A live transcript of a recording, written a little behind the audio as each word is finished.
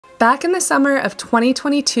Back in the summer of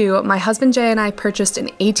 2022, my husband Jay and I purchased an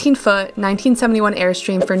 18-foot 1971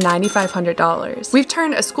 Airstream for $9,500. We've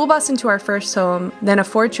turned a school bus into our first home, then a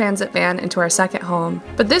Ford Transit van into our second home,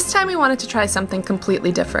 but this time we wanted to try something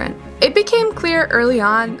completely different. It became clear early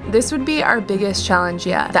on this would be our biggest challenge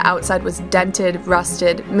yet. The outside was dented,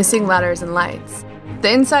 rusted, missing letters and lights.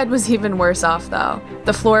 The inside was even worse off though.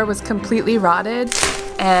 The floor was completely rotted,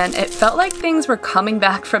 and it felt like things were coming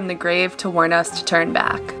back from the grave to warn us to turn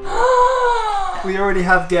back. We already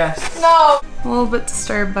have guests. No! A little bit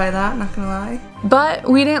disturbed by that, not gonna lie. But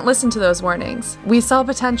we didn't listen to those warnings. We saw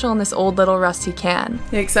potential in this old little rusty can.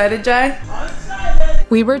 You excited, Jay? I'm excited!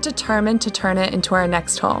 We were determined to turn it into our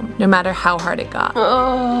next home, no matter how hard it got.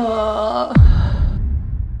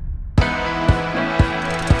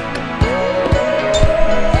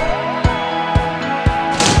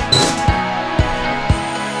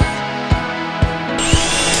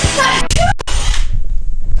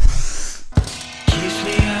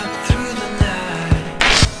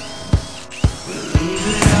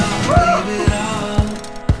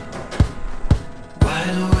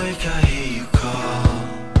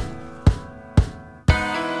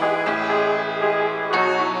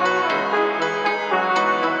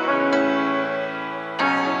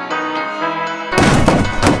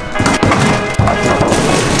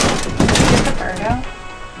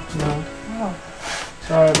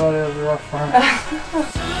 Sorry about it, it was a rough one.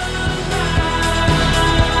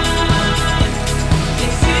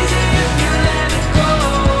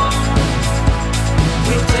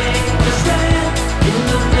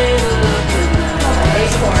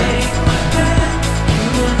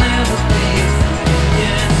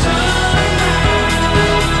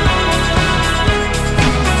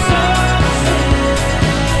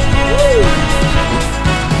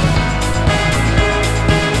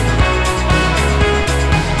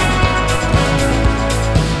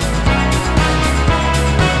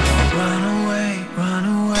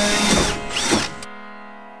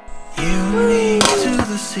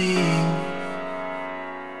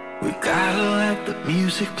 We gotta let the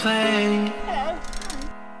music play,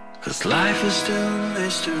 'cause life is still a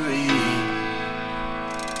mystery.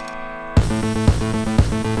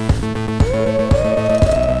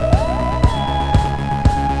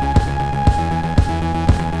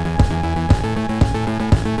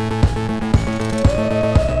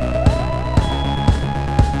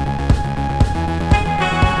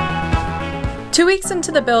 2 weeks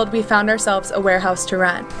into the build, we found ourselves a warehouse to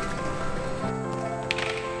rent.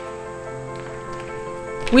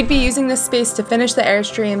 We'd be using this space to finish the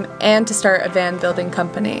Airstream and to start a van building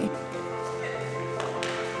company.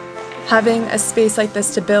 Having a space like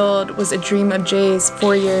this to build was a dream of Jay's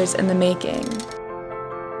 4 years in the making.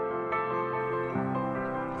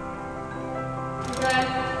 Good.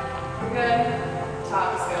 Good.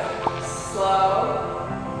 Top is good. Slow.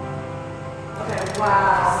 Okay,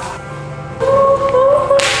 wow.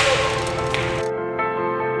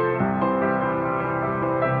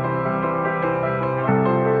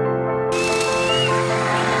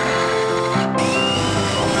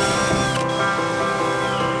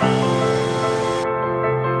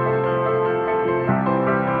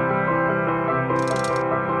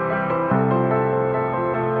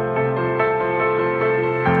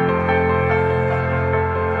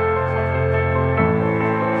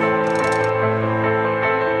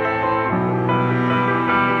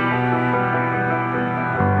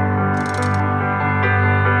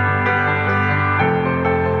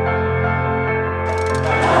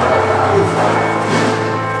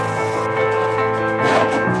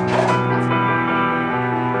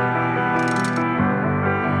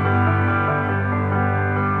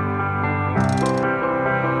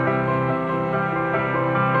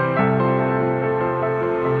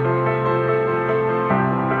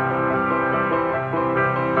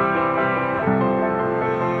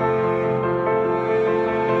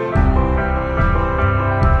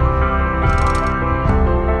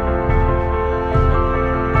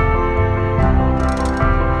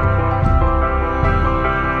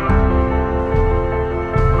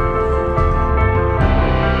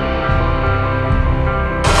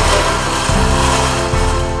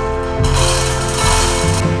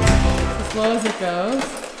 As it goes.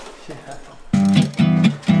 Yeah.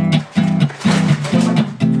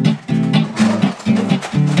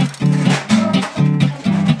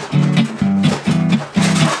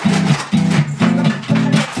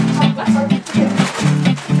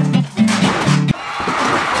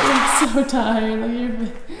 I'm so tired. Look at your...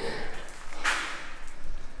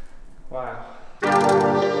 Wow.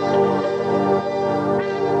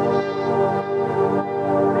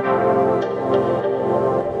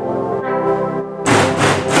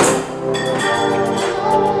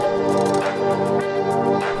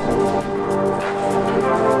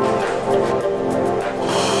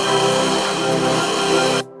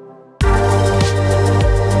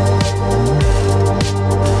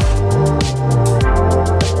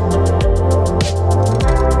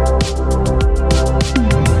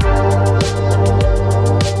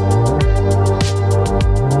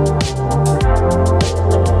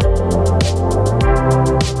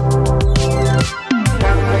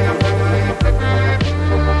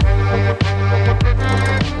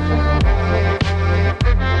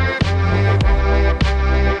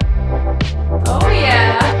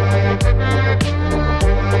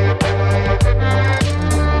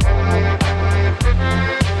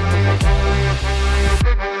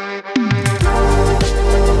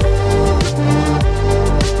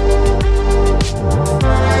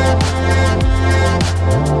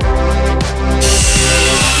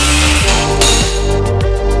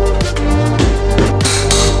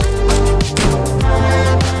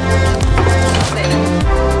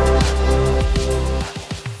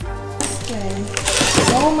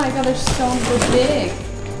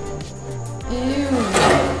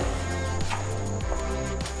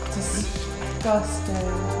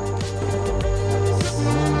 disgusting.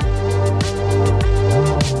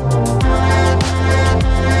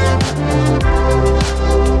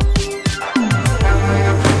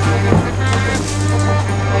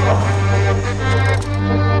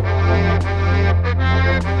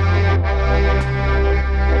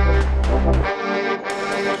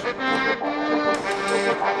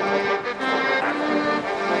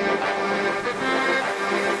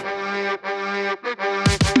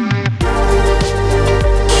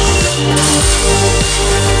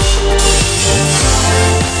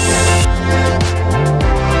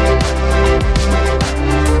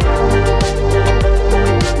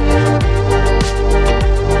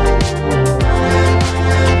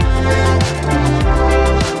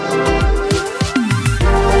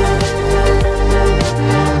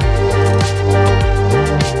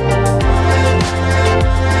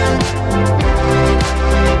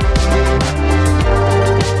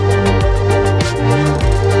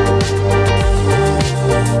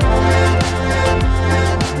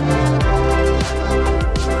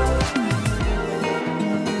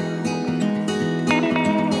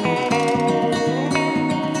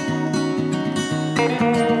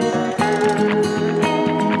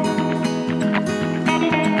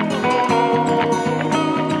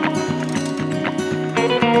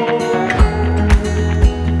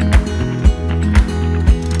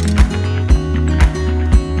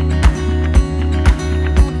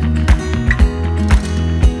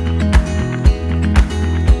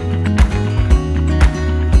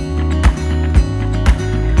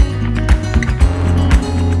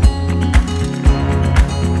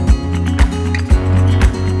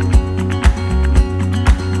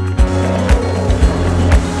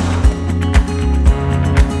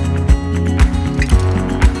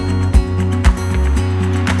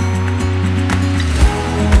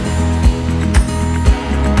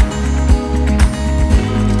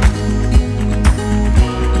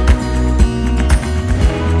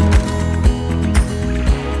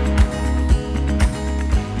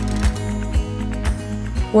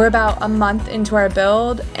 We're about a month into our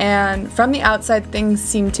build, and from the outside things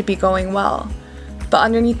seem to be going well. But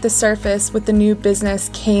underneath the surface, with the new business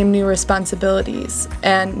came new responsibilities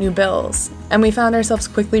and new bills, and we found ourselves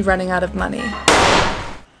quickly running out of money.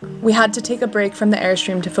 We had to take a break from the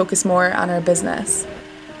Airstream to focus more on our business.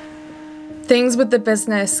 Things with the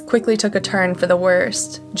business quickly took a turn for the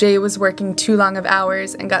worst. Jay was working too long of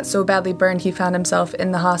hours and got so badly burned he found himself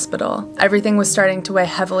in the hospital. Everything was starting to weigh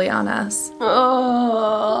heavily on us.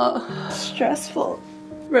 Oh, stressful.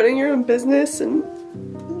 Running your own business and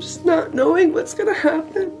just not knowing what's gonna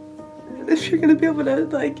happen. And if you're gonna be able to,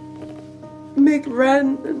 like, make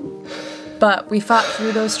rent and... But we fought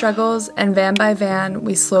through those struggles, and van by van,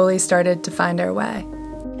 we slowly started to find our way.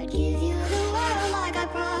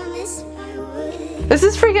 This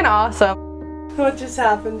is freaking awesome. What just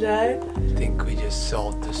happened, Jay? I think we just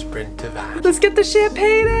sold the Sprinter van. Let's get the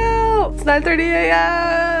champagne out! It's 9:30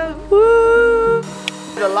 a.m. Woo!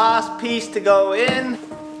 The last piece to go in.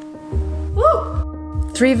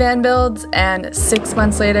 Woo! 3 van builds, and 6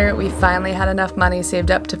 months later, we finally had enough money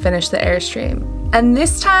saved up to finish the Airstream. And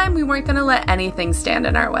this time, we weren't gonna let anything stand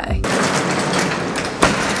in our way.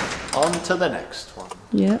 On to the next one.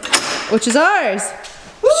 Yep. Which is ours!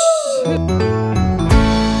 Woo!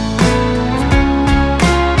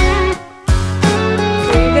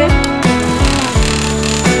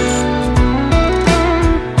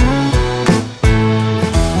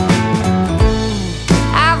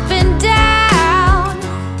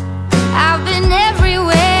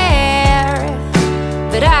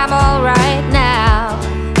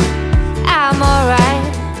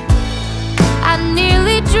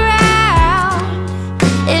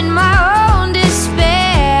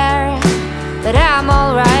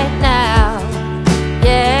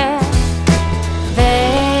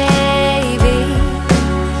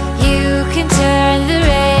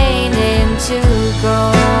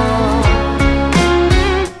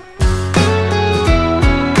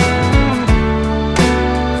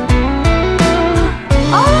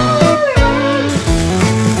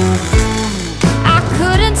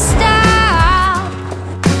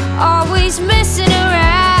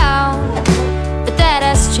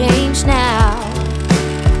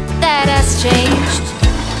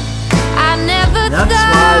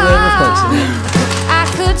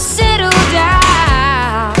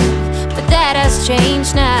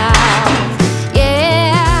 Change now,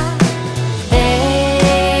 yeah,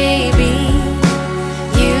 baby,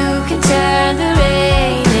 you can turn the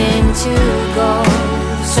rain into gold.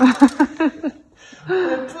 I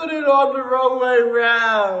put it on the wrong way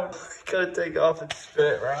round. Gotta take it off and spit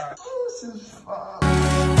it right.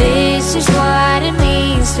 This is what it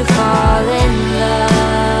means to fall in love.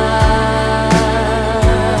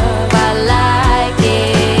 I like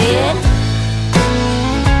it.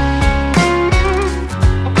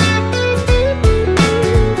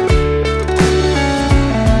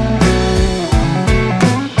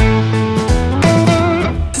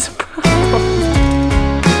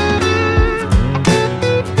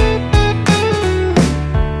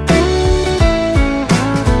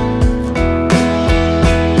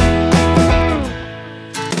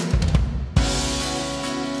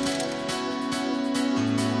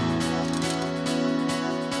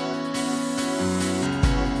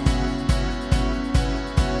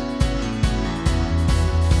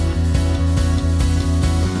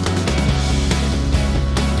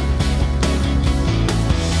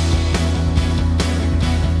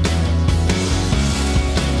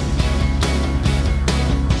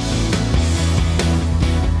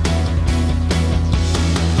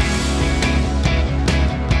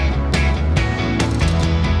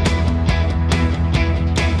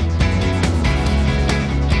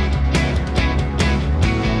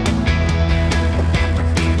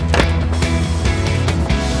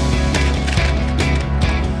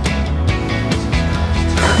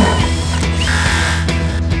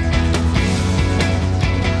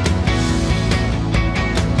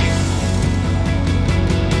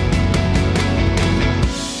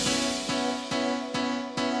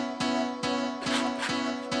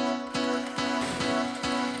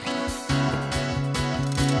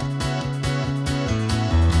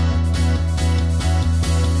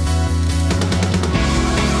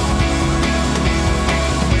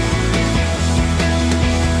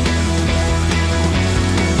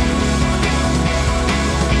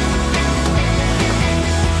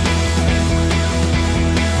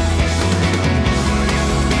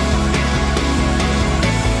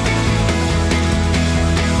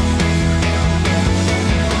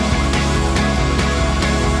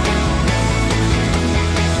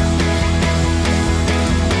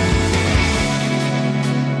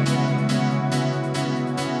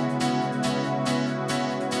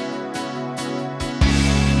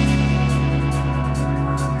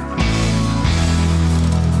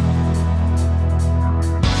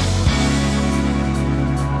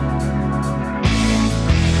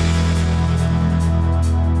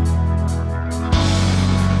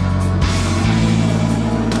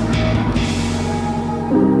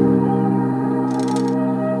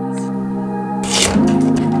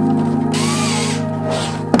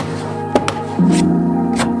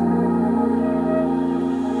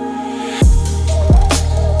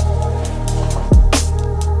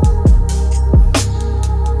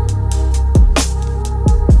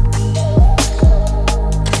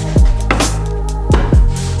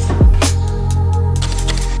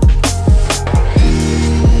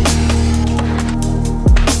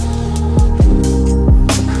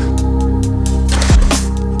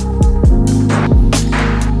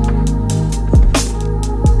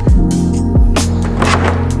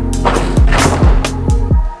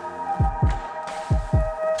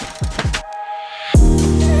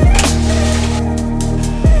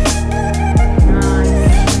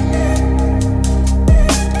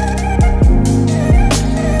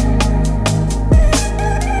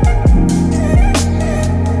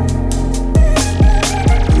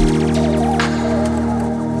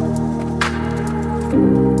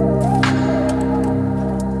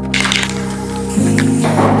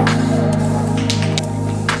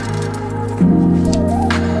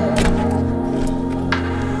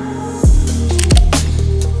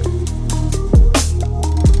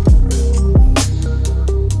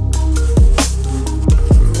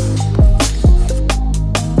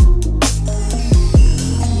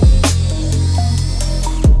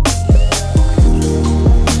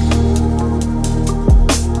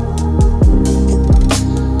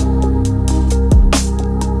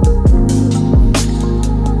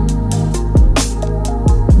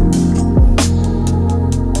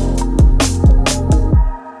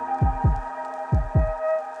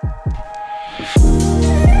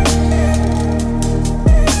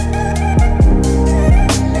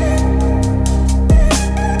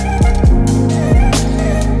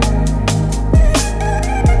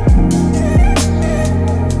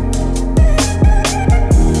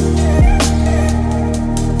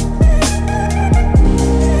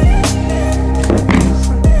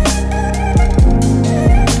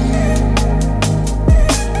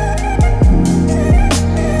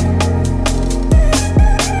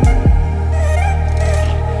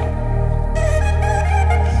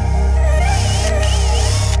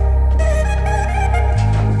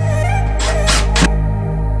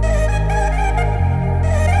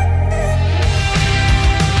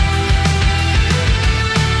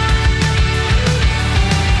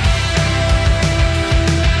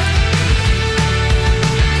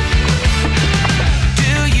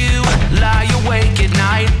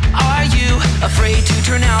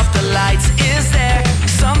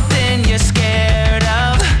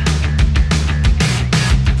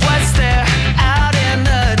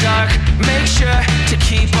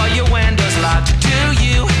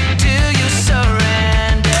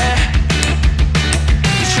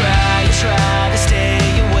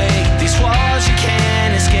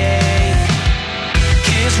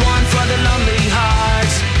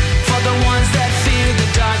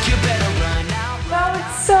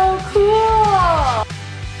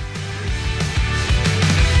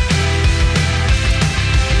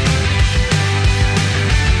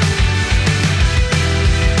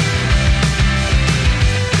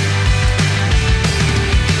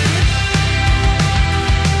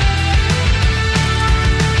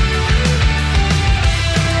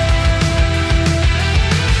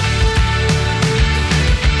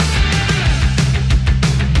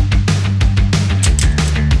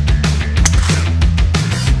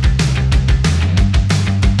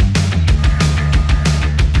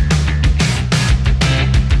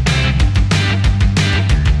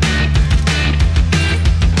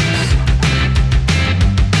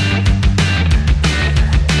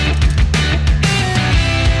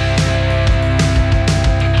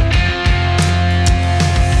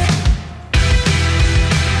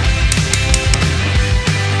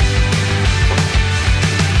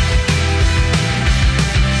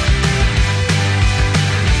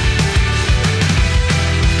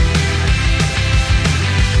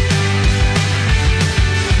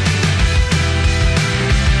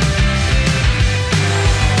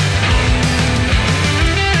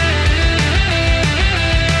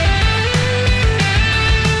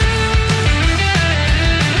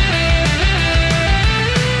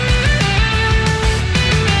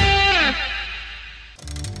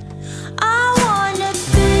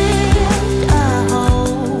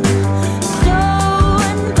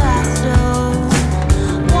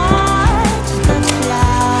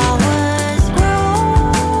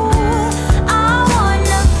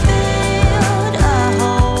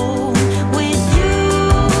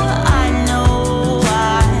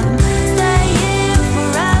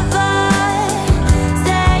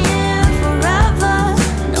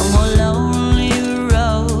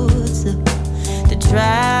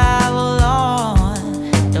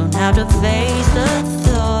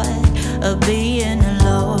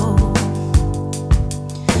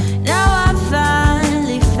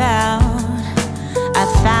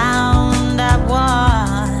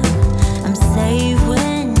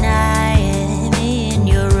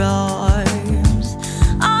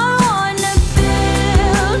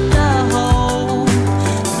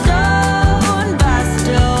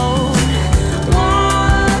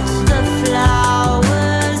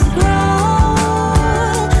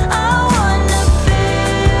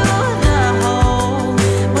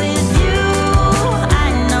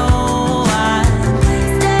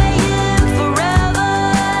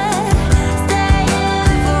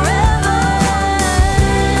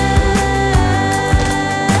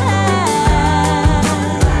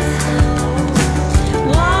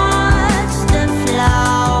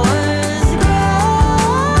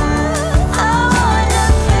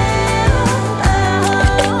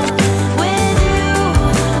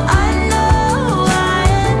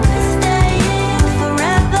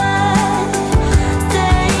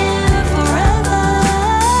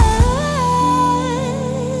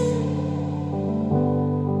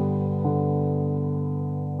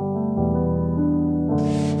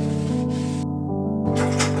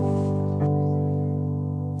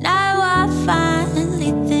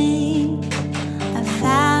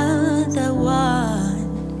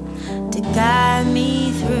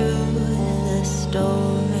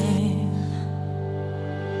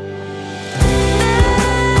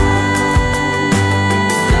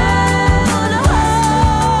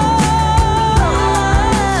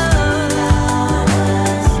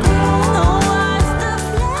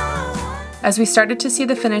 As we started to see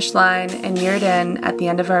the finish line and neared in at the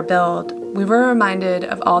end of our build, we were reminded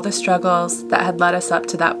of all the struggles that had led us up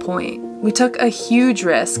to that point. We took a huge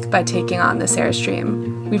risk by taking on this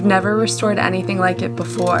Airstream. We've never restored anything like it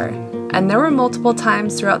before, and there were multiple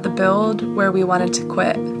times throughout the build where we wanted to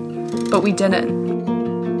quit, but we didn't.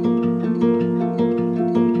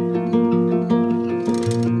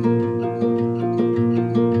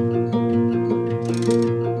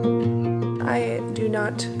 I do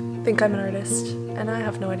not think I'm an artist, and I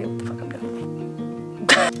have no idea what the fuck I'm doing.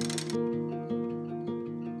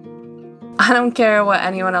 I don't care what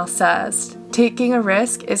anyone else says. Taking a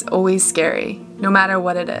risk is always scary, no matter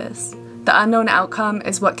what it is. The unknown outcome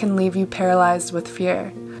is what can leave you paralyzed with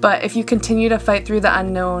fear. But if you continue to fight through the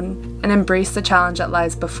unknown and embrace the challenge that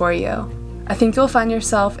lies before you, I think you'll find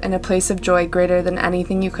yourself in a place of joy greater than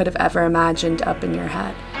anything you could have ever imagined up in your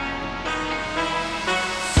head.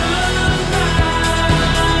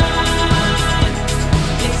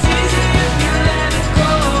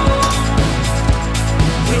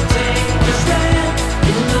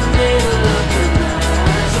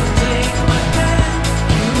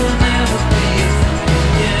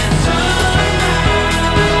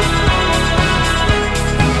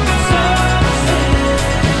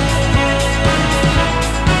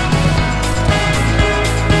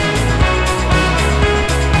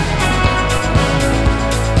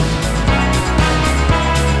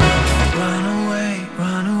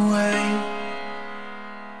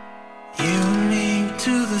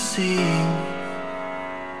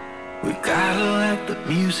 We gotta let the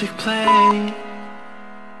music play,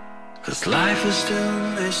 'cause life is still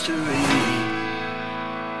mystery.